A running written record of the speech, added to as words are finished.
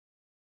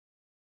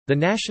The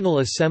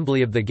National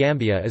Assembly of the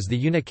Gambia is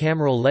the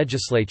unicameral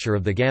legislature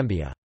of the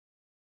Gambia.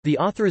 The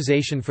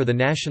authorization for the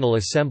National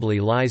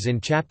Assembly lies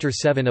in Chapter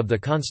 7 of the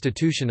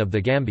Constitution of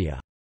the Gambia.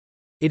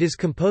 It is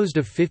composed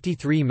of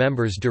 53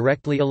 members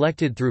directly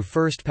elected through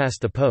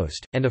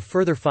first-past-the-post, and a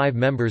further 5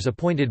 members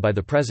appointed by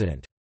the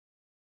President.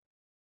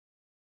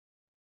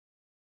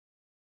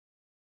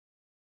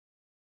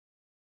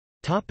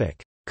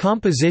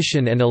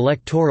 Composition and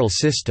electoral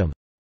system.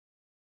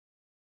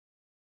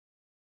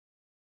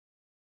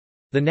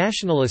 The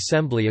National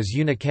Assembly is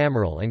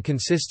unicameral and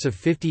consists of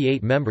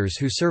 58 members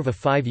who serve a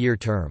 5-year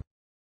term.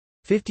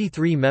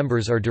 53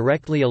 members are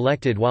directly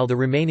elected while the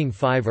remaining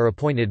 5 are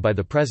appointed by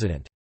the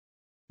President.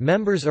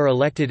 Members are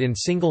elected in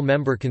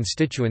single-member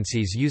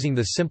constituencies using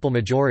the simple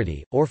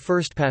majority, or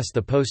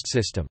first-past-the-post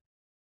system.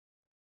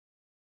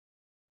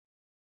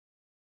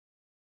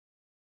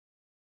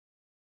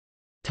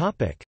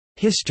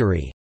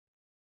 History.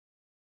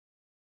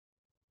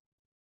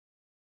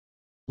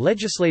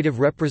 Legislative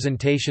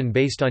representation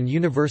based on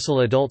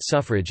universal adult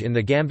suffrage in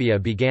the Gambia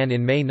began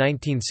in May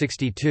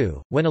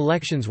 1962, when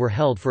elections were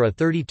held for a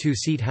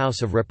 32-seat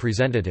House of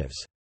Representatives.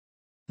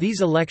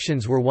 These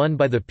elections were won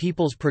by the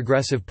People's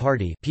Progressive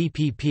Party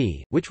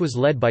 (PPP), which was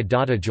led by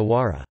Dada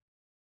Jawara.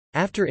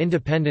 After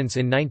independence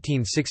in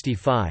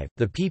 1965,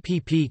 the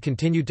PPP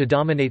continued to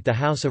dominate the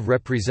House of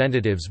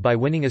Representatives by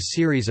winning a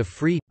series of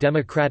free,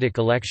 democratic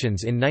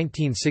elections in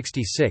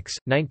 1966,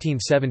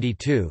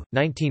 1972,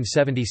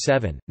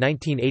 1977,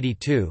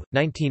 1982,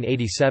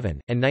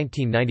 1987, and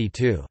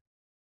 1992.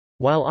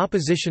 While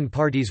opposition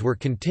parties were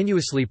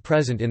continuously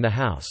present in the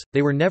House,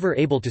 they were never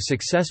able to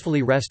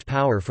successfully wrest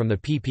power from the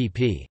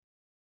PPP.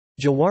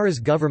 Jawara's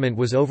government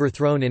was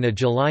overthrown in a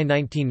July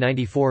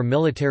 1994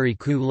 military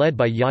coup led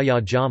by Yahya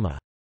Jammeh.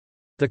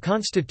 The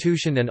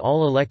constitution and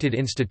all elected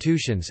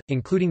institutions,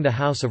 including the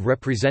House of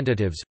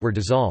Representatives, were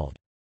dissolved.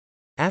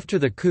 After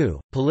the coup,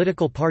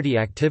 political party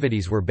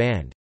activities were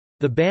banned.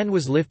 The ban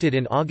was lifted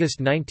in August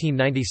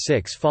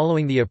 1996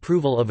 following the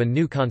approval of a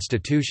new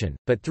constitution,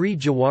 but 3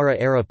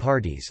 Jawara-era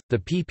parties, the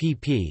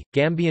PPP,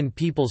 Gambian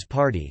People's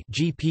Party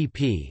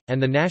 (GPP),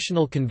 and the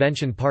National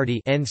Convention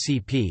Party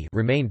 (NCP)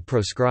 remained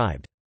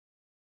proscribed.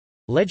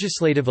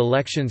 Legislative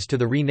elections to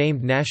the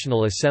renamed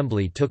National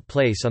Assembly took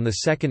place on 2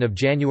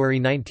 January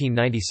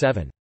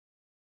 1997.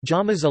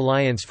 Jammeh's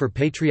Alliance for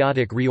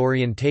Patriotic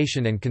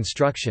Reorientation and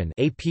Construction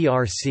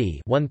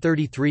 (APRC) won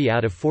 33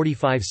 out of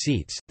 45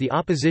 seats, the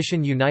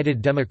opposition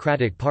United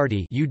Democratic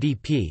Party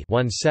 (UDP)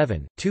 won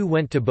 7, 2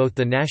 went to both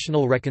the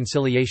National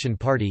Reconciliation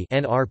Party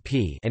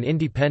 (NRP) and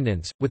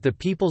independents, with the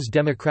People's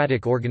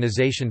Democratic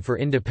Organization for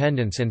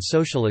Independence and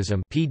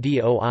Socialism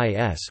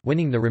 (PDOIS)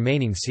 winning the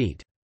remaining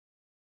seat.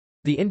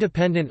 The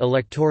Independent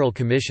Electoral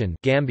Commission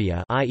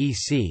Gambia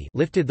 (IEC)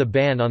 lifted the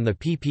ban on the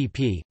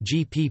PPP,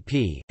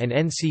 GPP, and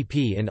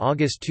NCP in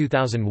August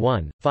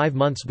 2001, 5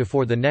 months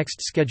before the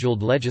next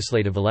scheduled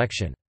legislative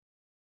election.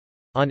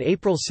 On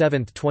April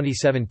 7,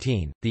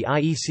 2017, the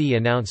IEC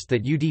announced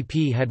that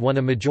UDP had won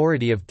a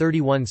majority of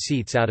 31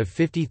 seats out of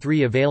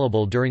 53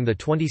 available during the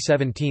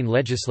 2017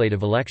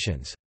 legislative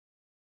elections.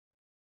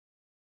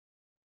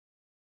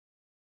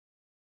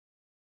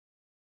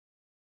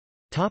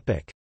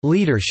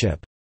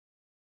 Leadership.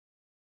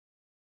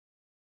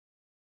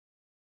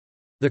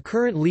 The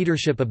current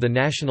leadership of the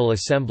National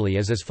Assembly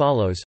is as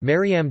follows: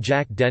 Mariam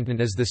Jack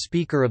Denton is the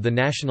Speaker of the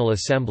National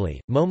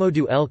Assembly,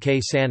 Momodu L.K.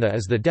 Sana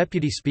is the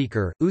Deputy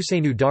Speaker,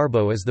 Usainu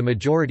Darboe is the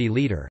Majority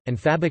Leader, and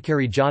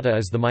Fabakary Jatta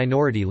is the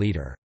Minority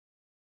Leader.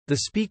 The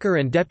Speaker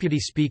and Deputy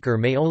Speaker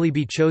may only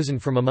be chosen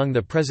from among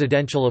the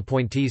presidential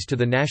appointees to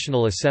the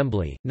National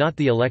Assembly, not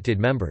the elected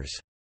members.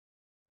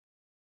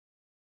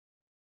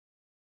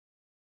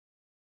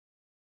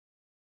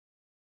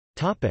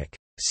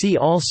 See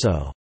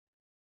also: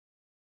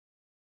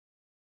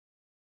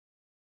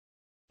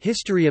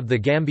 History of the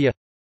Gambia,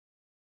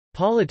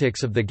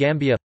 Politics of the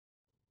Gambia,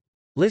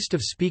 List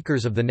of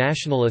Speakers of the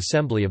National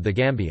Assembly of the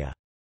Gambia.